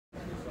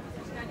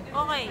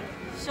Okay.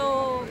 So,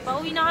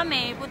 pauwi na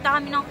kami. Punta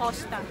kami ng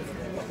Costa.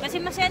 Kasi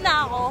masaya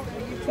na ako.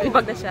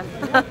 Kumbaga siya.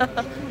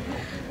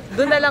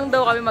 Doon na lang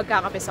daw kami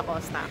magkakape sa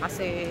Costa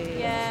kasi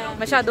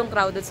masyadong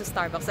crowded sa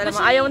Starbucks. Alam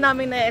mo, ayaw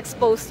namin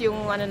na-expose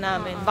yung ano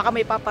namin. Baka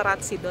may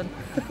paparazzi doon.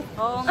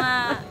 Oo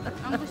nga.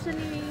 Ang gusto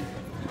ni...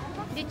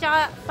 Di,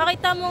 tsaka,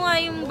 pakita mo nga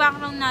yung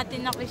background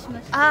natin na Christmas.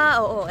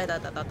 Oo.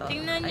 Ito.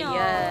 Tingnan nyo.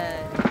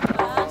 Ayan.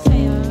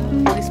 Saya.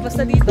 Christmas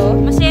na dito.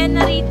 Masaya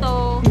na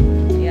rito.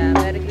 Yeah,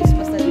 Merry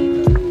Christmas na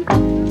dito.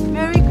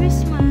 Merry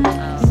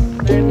Christmas.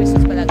 Merry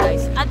Christmas pala,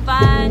 guys.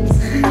 Advance.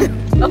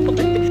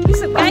 Okay.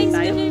 Guys,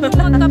 gusto nyo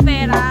po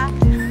magkapera,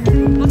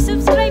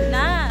 mag-subscribe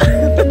na.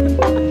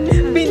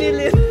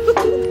 Binili.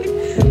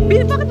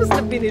 Bakit mo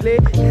sila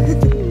binili?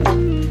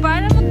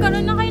 Para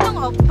magkaroon na kayo ng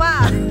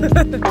opa.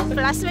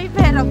 Plus may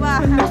pera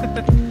pa.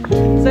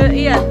 So,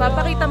 iyan.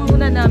 Papakita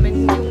muna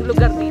namin yung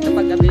lugar dito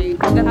paggabi.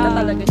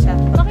 Maganda talaga siya.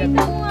 Pakita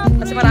mo nga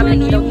kasi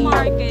marami yung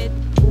market.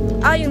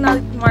 Yung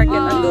night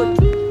market. Andun.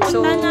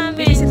 So,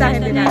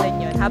 binisitahin din natin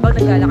yun habang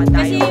naglalakad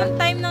tayo. Kasi yung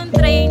time ng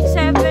train,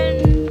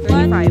 7:30.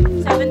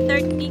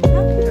 7:35.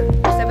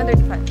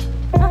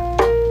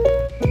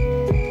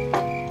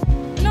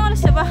 Anong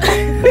oras na ba?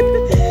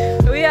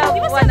 We have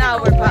 1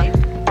 hour pa.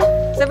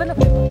 7 na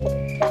po.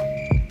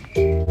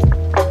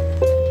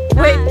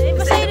 Wait.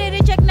 Basta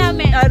i-recheck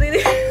namin.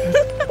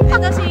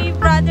 Ito si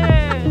brother.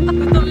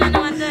 Gutom na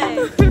naman to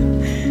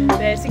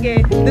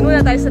Sige, dun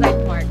muna tayo sa night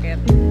market.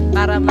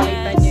 Para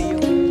makita nyo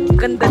yung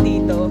ganda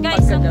dito.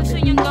 Guys, ang gusto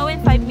nyo gawin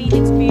 5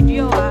 minutes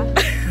video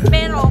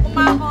Pero kung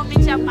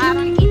makakomment siya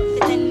parang 8 to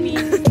 10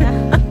 minutes na.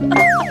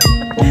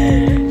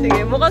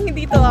 Sige, mukhang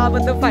hindi to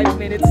abot ng 5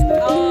 minutes to.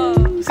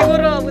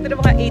 Siguro abot na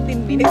mga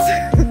 18 minutes.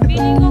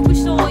 Feeling ko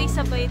gusto ko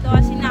isabay ito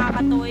kasi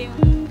nakakatawa yung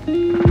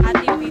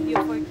ating video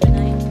for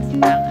tonight.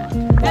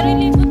 Pero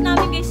ilipot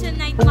namin guys sa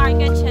night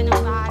market, siya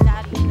nang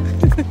bahala rito.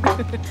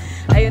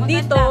 Ayun,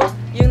 dito,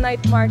 yung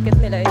night market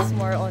nila is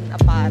more on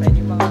apparel,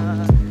 yung mga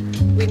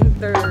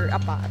winter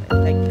apparel.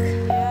 Like,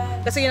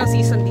 kasi yun ang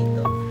season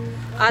dito.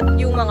 At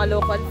yung mga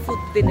local food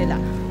din nila.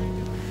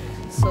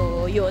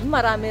 So, yun,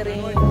 marami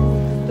rin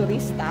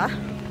turista.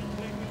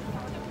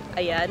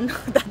 Ayan,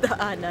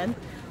 dadaanan.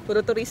 Puro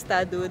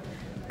turista, dude.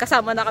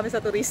 Kasama na kami sa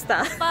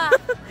turista.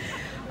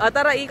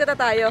 Tara, ikot na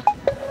tayo.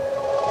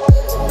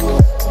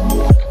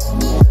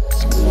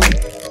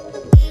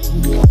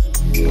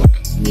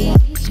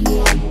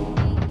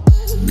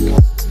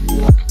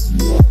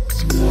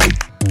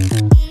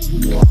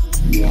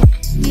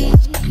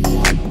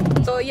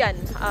 So, yan.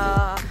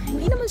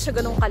 Hindi naman siya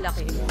ganun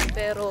kalaki.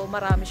 Pero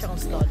marami siyang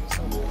stall.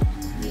 So,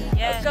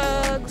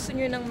 pagka gusto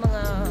nyo ng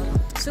mga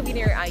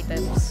souvenir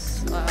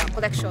items,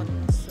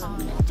 collections.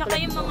 Tsaka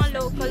yung mga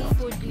local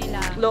food nila.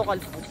 Local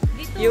food.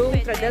 Dito, yung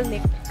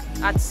tradelnik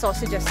at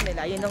sausages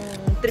nila. Yun ang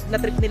trip na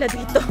trip nila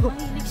dito.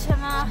 Mahilig siya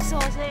mga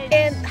sausage.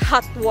 And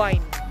hot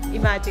wine.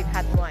 Imagine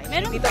hot wine.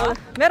 Meron dito, ba?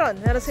 Meron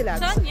sila.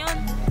 Saan yun?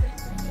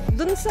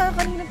 Dun sa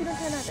kanina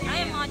pinunta natin.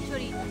 Ay, mga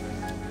churros.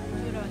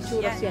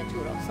 Churros yan,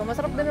 churros. So,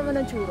 masarap din naman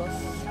ng churros.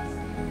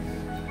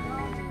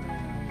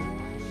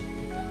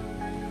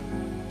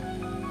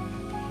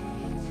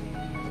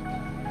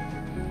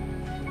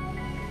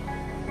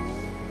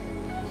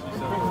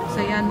 So,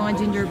 yan, mga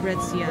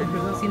gingerbreads yan.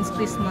 Since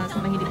Christmas,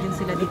 mahilig din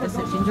sila dito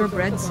sa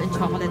gingerbreads and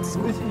chocolate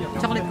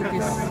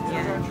cookies.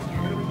 Yan.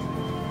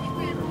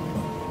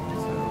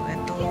 So,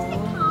 ito,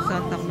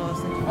 Santa Claus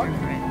na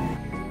gingerbread.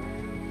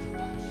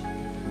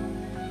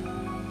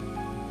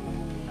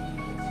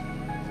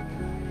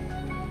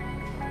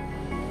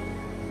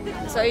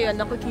 So ayun,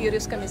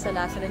 naku-curious kami sa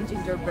lasa ng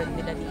gingerbread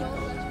nila dito.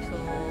 So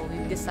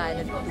we've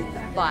decided to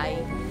buy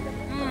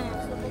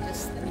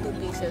just 2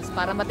 pieces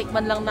para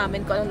matikman lang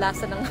namin kung anong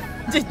lasa ng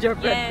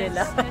gingerbread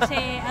nila.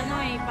 Kasi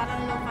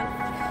parang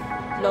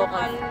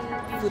local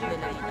food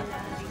nila.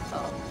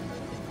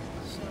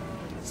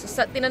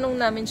 So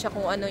tinanong namin siya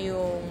kung ano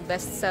yung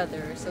best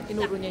seller. So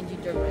tinuro niya yung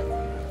gingerbread.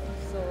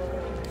 So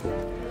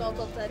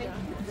local talaga.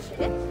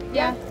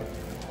 Yeah.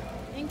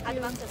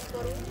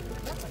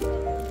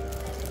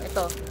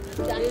 Ito.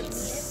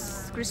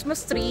 It's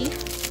Christmas tree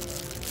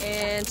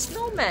and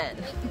snowman.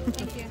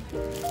 Thank you.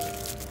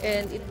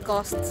 And it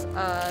costs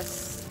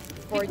us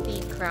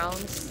 40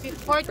 crowns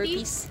per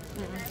piece.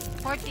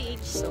 40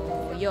 each. So,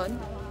 yun.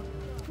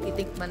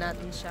 Titikman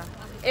natin siya.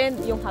 And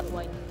yung hot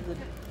wine. Good.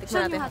 Tikman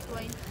natin. Hot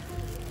wine?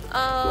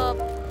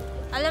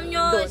 Alam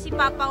nyo, si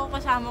Papa ko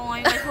kasama ko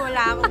ngayon kasi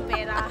wala akong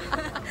pera.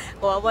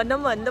 Wawa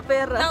naman na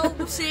pera.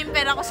 Naubos yung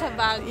pera ko sa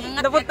bag.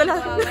 Napunta lang.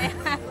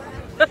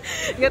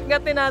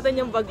 Ngat-ngatin natin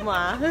yung bag mo.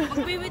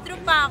 Mag-withdraw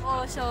pa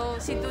ako, so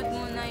si Dude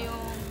muna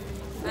yung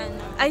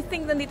I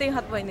think nandito yung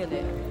hot wine nila.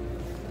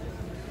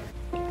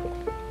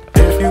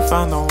 If you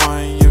found the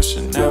one, you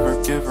should never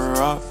give her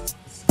up.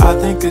 I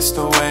think it's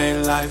the way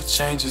life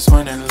changes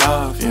when in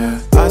love,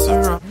 yeah.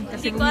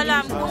 Hindi ko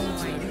alam kung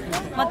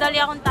madali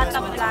akong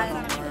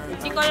tatablan.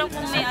 Hindi ko alam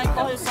kung may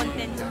alcohol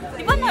content.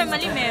 Di ba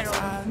normally meron?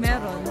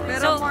 Meron.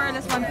 Pero more or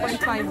less 1.5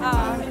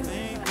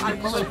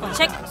 alcohol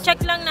content.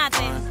 Check lang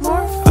natin.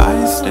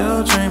 I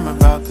still dream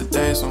about the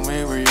days when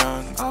we were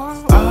young.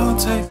 I'll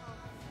take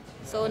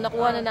So,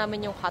 nakuha na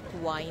namin yung hot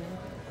wine.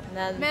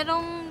 Na,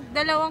 Merong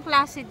dalawang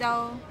klase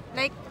daw.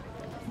 Like,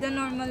 the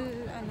normal,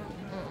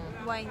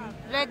 wine.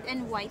 Red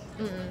and white.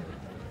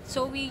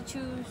 So, we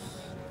choose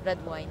red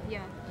wine.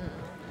 Yeah.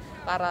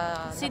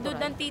 Para Si Dude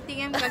natural. ang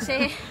titingin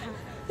kasi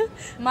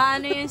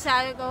maano yun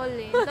sa alcohol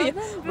eh.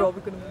 Bro,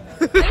 ko naman.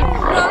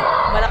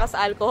 Malakas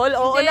sa alcohol?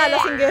 Oo Hindi. na,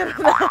 lasinggero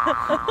na.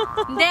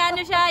 Hindi,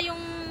 ano siya,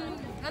 yung,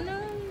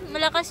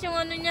 malakas yung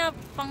ano niya,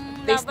 pang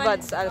laban. Taste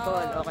buds,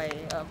 alcohol.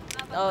 Okay.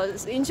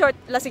 In short,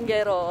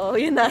 lasinggero.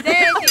 Yun na.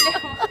 Hindi,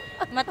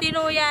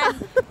 matino yan.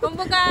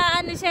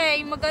 Kumbaga, ano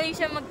siya, magaling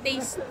siya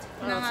mag-taste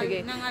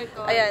ng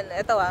alcohol. Ayan,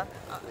 ito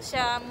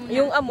Siya muna.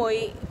 Yung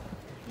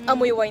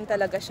amoy wine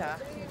talaga siya.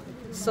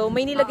 So,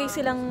 may nilagay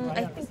silang,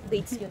 I think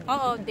dates yun.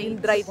 Oo, Yung dates.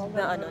 dried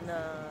na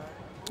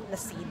na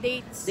seed.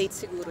 Dates. Dates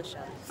siguro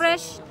siya.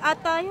 Fresh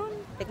ata yun.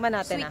 Tikman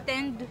natin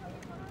Sweetened.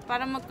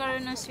 Para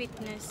magkaroon ng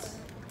sweetness.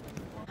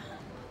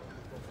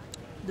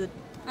 Dude,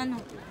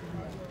 Ano?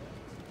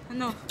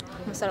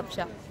 masarap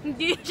siya.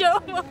 Hindi siya.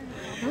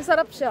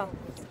 Masarap siya.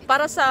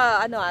 Para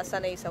sa,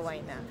 sanay sa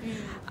wine na.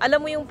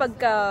 Alam mo yung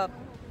pagka,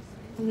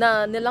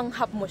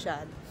 nilanghap mo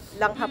siya,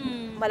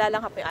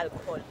 malalanghap yung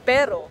alcohol.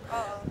 Pero,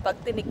 pag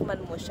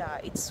tinikman mo siya,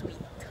 it's sweet.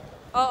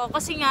 Oo,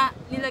 kasi nga,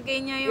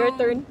 nilagay niya yung... Your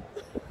turn.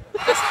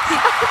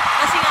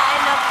 Kasi nga, I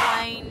love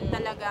wine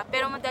talaga.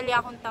 Pero madali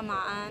akong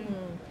tamaan.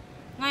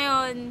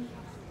 Ngayon,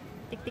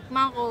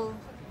 tiktikman ko.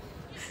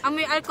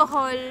 Amoy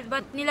alcohol,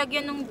 but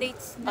nilagyan ng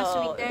dates na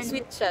sweeten.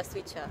 Sweet siya.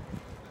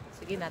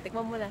 Sige na,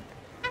 tikman mo na.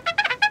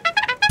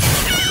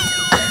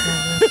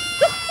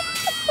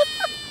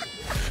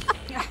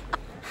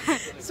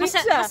 Sweet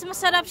siya. Mas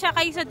masarap siya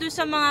kaysa doon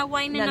sa mga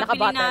wine na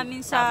napili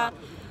namin sa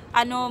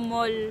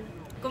mall.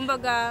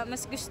 Kumbaga,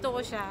 mas gusto ko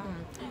siya.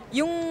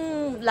 Yung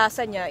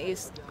lasa niya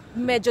is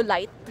medyo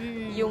light,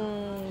 yung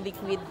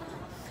liquid.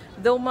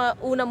 Though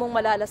una mong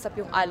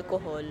malalasap yung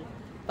alcohol,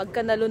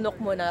 pagka nalunok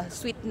mo na,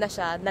 sweet na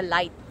siya, na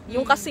light.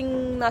 Yung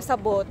kasing nasa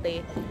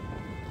bote,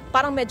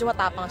 parang medyo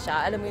matapang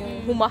siya. Alam mo yung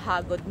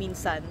humahagod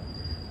minsan,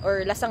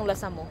 or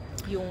lasang-lasa mo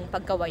yung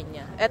pagka-wine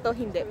niya. Eto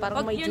hindi,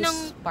 parang may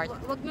juice part.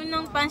 Wag mo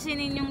nang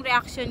pansinin yung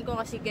reaction ko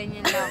kasi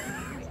ganyan lang.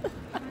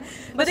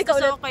 Basta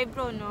Basta okay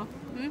bro, no?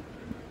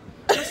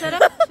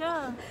 Masarap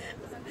siya.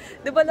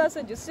 Diba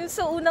nasa juice? Yung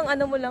sa unang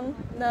mo lang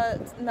na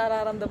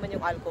nararamdaman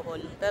yung alcohol.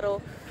 Pero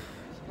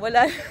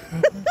wala.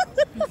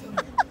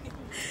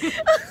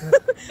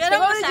 Pero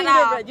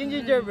masarap. Yung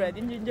gingerbread.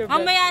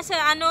 Mamaya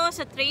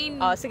sa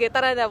train. Sige,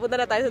 tara na. Punta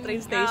na tayo sa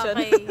train station.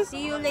 Okay,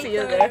 see you later. See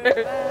you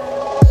there.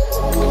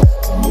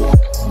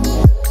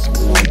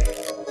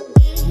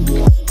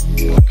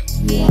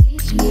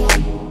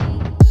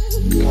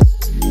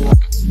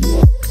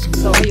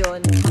 So,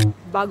 ayun.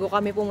 Bago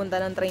kami pumunta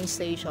ng train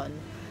station,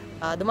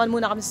 dumaan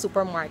muna kami sa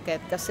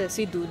supermarket kasi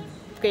si Dude,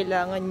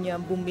 kailangan niya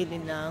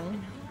bumili ng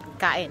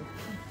kain.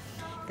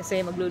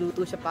 Kasi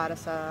magluluto siya para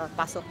sa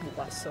pasok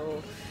bukas.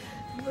 So,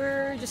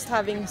 we're just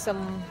having some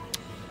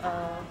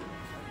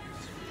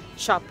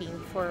shopping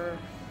for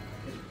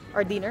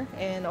our dinner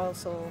and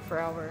also for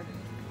our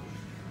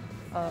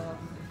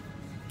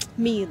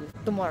meal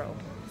tomorrow.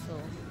 So,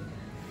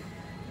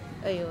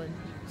 ayun.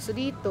 So,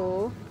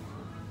 dito,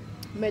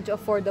 medyo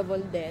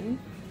affordable din.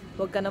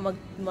 Huwag ka na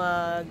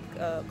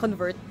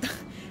mag-convert.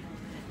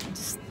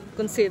 Just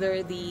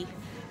consider the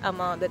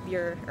amount that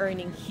you're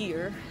earning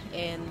here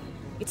and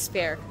it's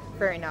fair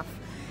enough.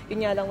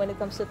 Yun nga lang, when it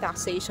comes to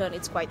taxation,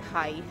 it's quite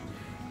high.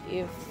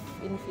 If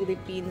in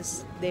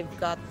Philippines, they've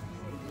got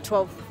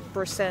 12%,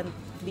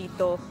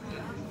 dito,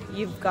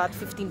 you've got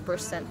 15%.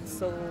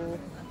 So,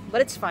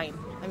 but it's fine.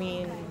 I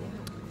mean,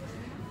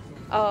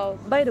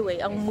 by the way,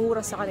 ang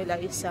mura sa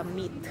kanila is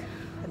meat.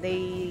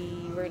 They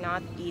were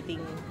not eating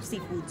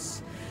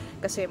seafoods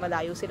kasi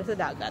malayo sila sa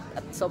dagat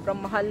at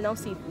sobrang mahal ng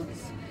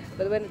seafoods.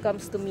 But when it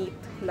comes to meat,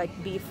 like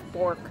beef,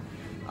 pork,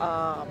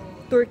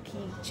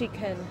 turkey,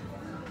 chicken,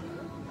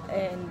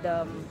 and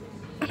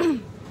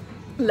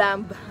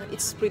lamb,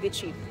 it's pretty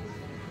cheap.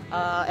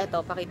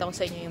 Eto, pakita ko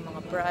sa inyo yung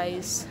mga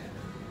price.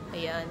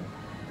 Ayan.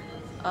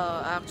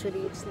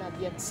 Actually, it's not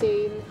yet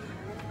sale.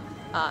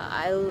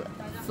 I'll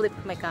flip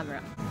my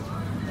camera.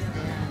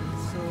 Ayan.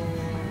 So,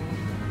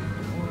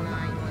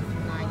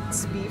 919,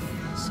 it's beef.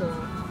 So,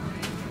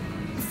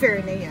 fair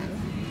na yan.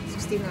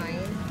 69.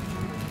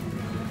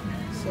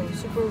 So,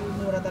 super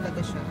mura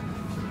talaga siya.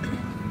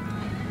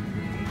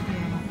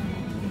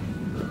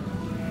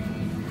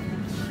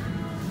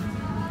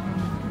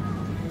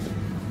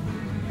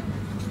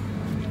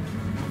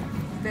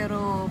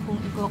 Pero kung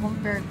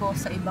i-compare ko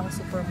sa ibang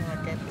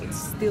supermarket,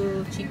 it's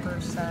still cheaper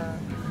sa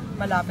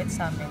malapit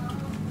sa amin.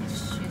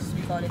 Which is,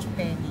 we call it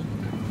penny.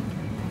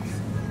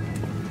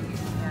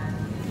 Ayan.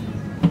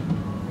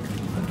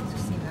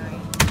 69.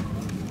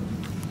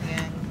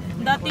 Ayan.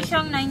 Dati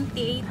siyang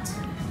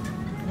 98.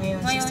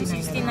 Ngayon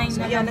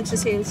 69 na So, yan,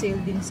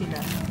 nagsasale-sale din sila.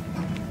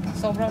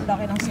 Sobrang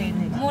laki ng sale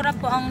nila. Mura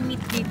po ang meat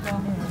dito.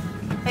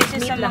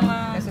 Kaysa sa lang,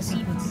 mga kaysa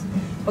seafoods.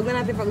 Huwag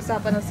na natin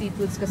pag-usapan ng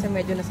seafoods kasi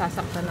medyo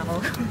nasasaktan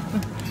ako.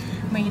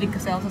 Mahilig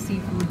kasi ako sa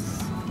seafoods.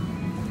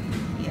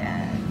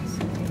 Yeah,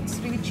 so it's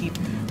really cheap.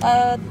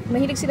 At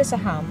mahilig sila sa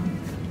ham.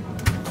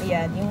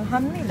 Ayan, yung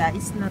ham nila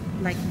is not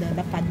like the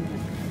padu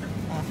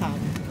ham.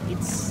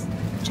 It's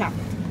chopped.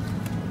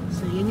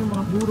 So, yan yung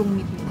mga burong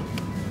meat nila.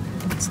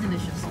 It's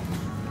delicious.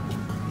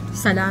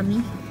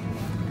 Salami.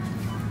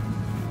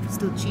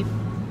 Still cheap.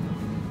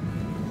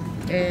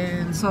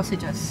 And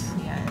sausages.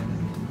 Yan.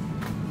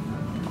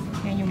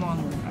 Yan yung mga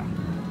mura.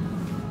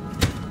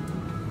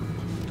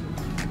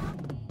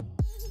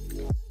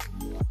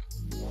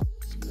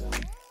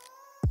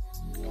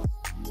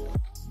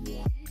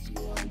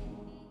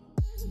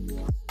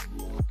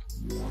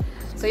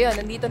 So yun,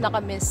 nandito na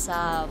kami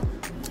sa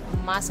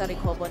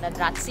Masarikovo na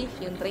Dratsi,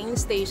 yung train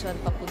station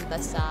papunta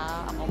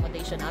sa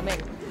accommodation namin.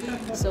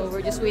 So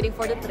we're just waiting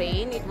for the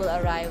train. It will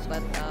arrive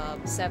at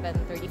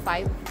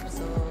 7:35.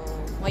 So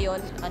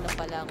ngayon, ano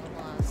pa lang,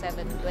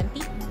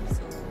 7:20.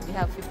 So we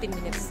have 15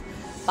 minutes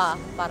pa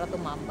para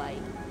tumambay.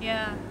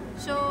 Yeah.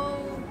 So,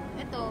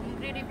 ito,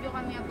 magre-review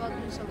kami about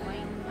sa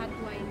wine, hot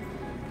wine.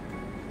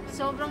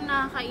 Sobrang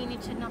nakakainit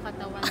siya ng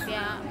katawan,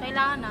 kaya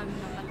kailangan namin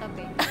ng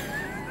katabi.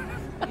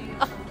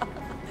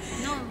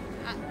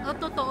 No,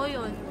 totoo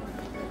yun.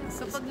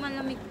 Kapag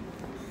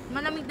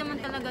malamig naman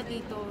talaga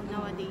dito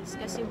nowadays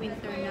kasi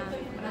winter na,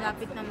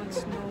 malapit na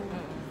mag-snow.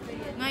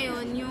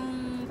 Ngayon, yung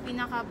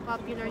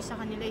pinaka-popular sa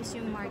kanila is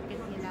yung market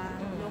nila,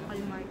 local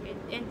market.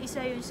 And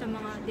isa yun sa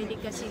mga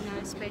delicacy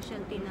na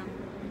specialty ng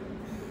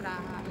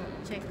Prague,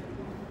 Czech,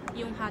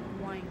 yung hot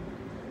wine.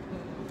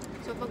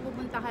 So, pag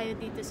pupunta kayo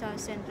dito sa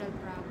Central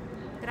Prague,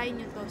 try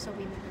nyo to sa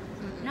winter.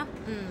 No?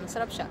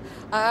 Sarap siya.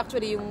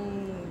 Actually, yung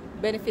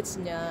benefits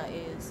niya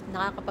is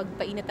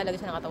nakakapagpainit talaga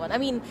siya ng katawan. I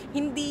mean,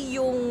 hindi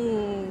yung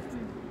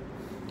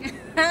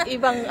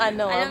ibang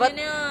ano, but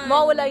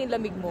mawawala yung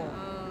lamig mo.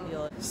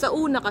 Yun. Sa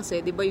una kasi,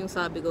 di ba yung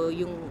sabi ko,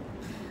 yung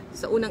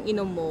sa unang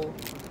inom mo,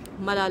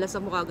 malalasa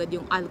mo kagad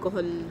yung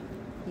alcohol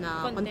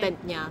na content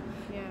niya.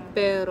 Yeah.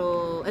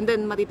 Pero, and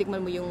then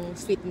matitikman mo yung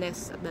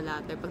sweetness at the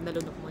latter pag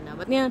nalunok mo na.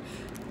 But ngayon,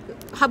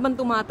 habang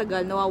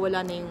tumatagal, nawawala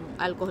na yung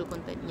alcohol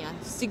content niya.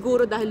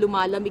 Siguro dahil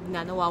lumalamig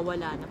na,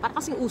 nawawala na. Parang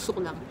kasing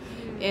usok lang.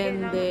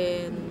 And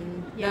then,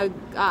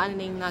 nag-aano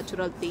na yung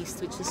natural taste,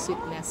 which is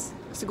sweetness.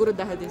 Siguro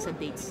dahil din sa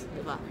dates,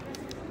 di ba?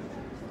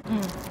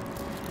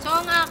 So,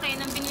 ang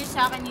akin, ang binili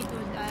sa akin ni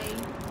Dude ay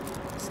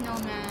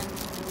snowman.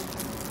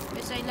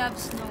 Because I love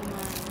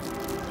snowman.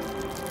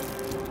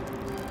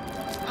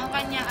 Ang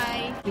kanya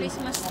ay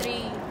Christmas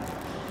tree.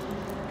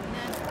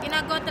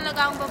 Ginagawa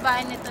talaga akong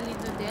babae nito ni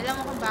Dude.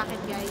 Alam mo kung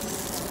bakit, guys?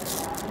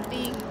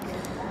 Pink.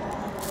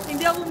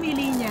 Hindi ako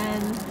pumili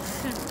niyan.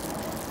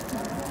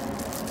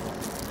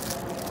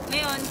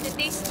 Ngayon,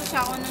 titaste ko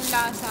siya kung anong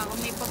lasa, kung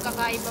may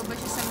pagkakaiba ba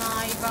siya sa mga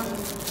ibang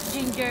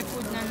ginger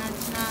food na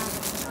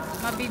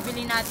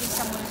mabibili natin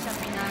sa mall sa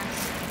Pinas.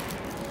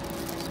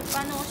 So,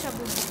 paano ko siya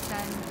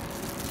bubuksan?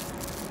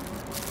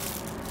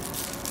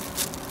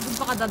 Doon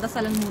pa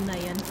kadadasalan muna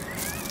yan.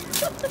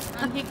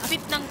 Ang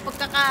higpit ng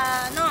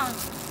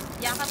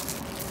yakap.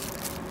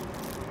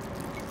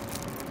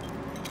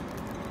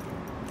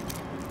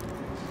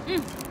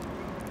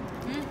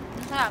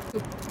 Masarap.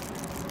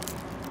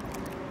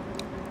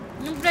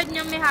 Yung bread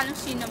niya may halong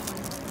cinnamon.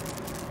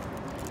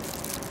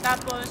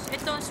 Tapos,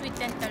 ito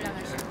sweetened talaga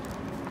siya.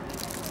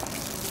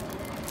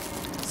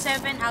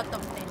 7 out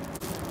of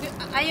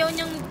 10. Ayaw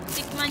niyang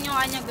tikman yung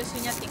kanya, gusto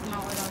niya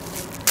tikman ko lang.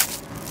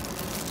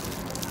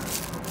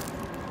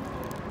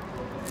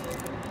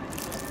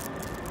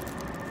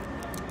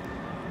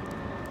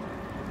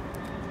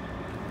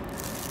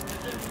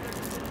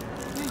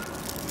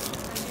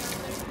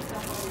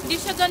 Hindi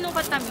siya ganun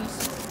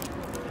katamis.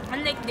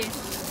 Unlike this.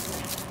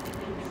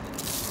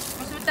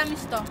 Mas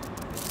matamis to.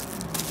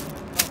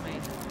 Okay.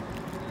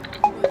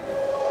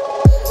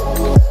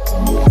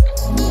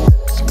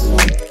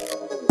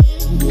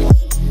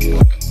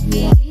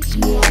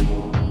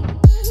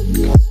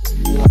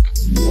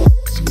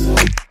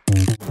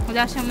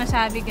 Wala siyang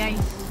masabi, guys.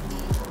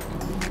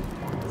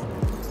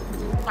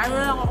 Paano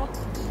lang ako?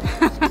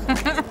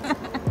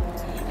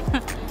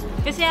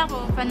 Kasi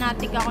ako,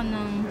 fanatic ako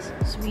ng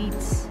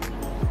sweets.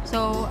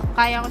 So,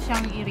 kaya ko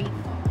siyang i-rate.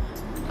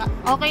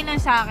 Okay lang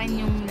sa akin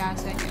yung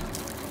lasa niya.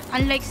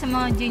 Unlike sa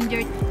mga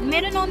ginger,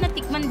 meron ako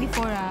natikman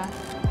before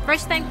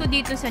First time ko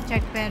dito sa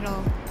Czech, pero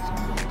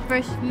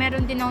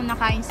meron din ako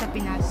nakain sa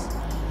Pinas.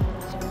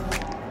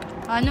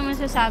 Ano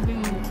masasabi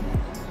mo?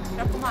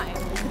 Sarap kumain.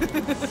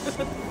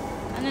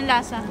 Anong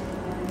lasa?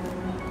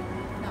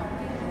 No.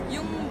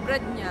 Yung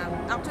bread niya,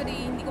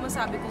 actually, hindi ko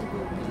masabi kung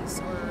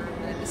cookies or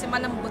kasi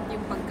malambot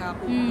yung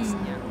pagka-cookies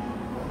niya.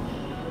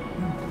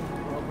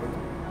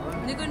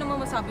 Hindi ko naman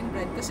masabing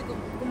bread kasi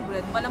kung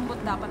bread, malambot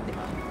dapat,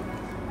 diba?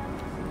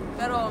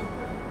 Pero,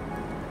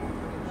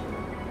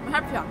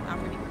 masarap siya,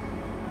 actually.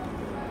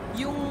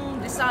 Yung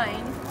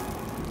design,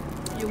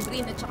 yung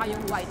green at saka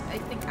yung white, I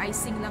think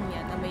icing lang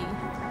yan na may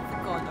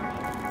food color.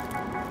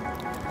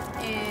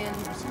 And,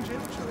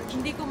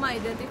 hindi ko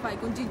ma-identify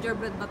kung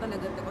gingerbread ba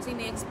talaga ito kasi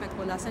ni-expect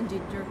ko lasang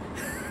ginger.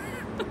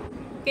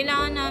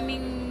 Kailangan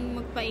naming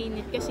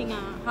magpainit kasi nga,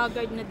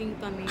 haggard na din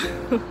kami.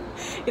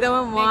 Kita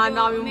mo, mukha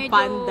na kami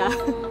panda.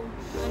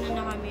 Ano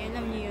na kami,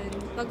 Alam niyo yun,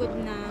 pagod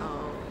na.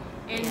 Oh.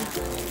 And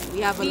We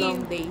have a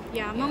long day.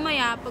 Yeah,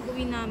 mamaya pag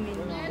uwi namin,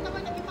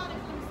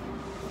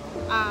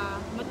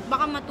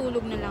 baka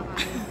matulog na lang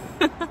kami.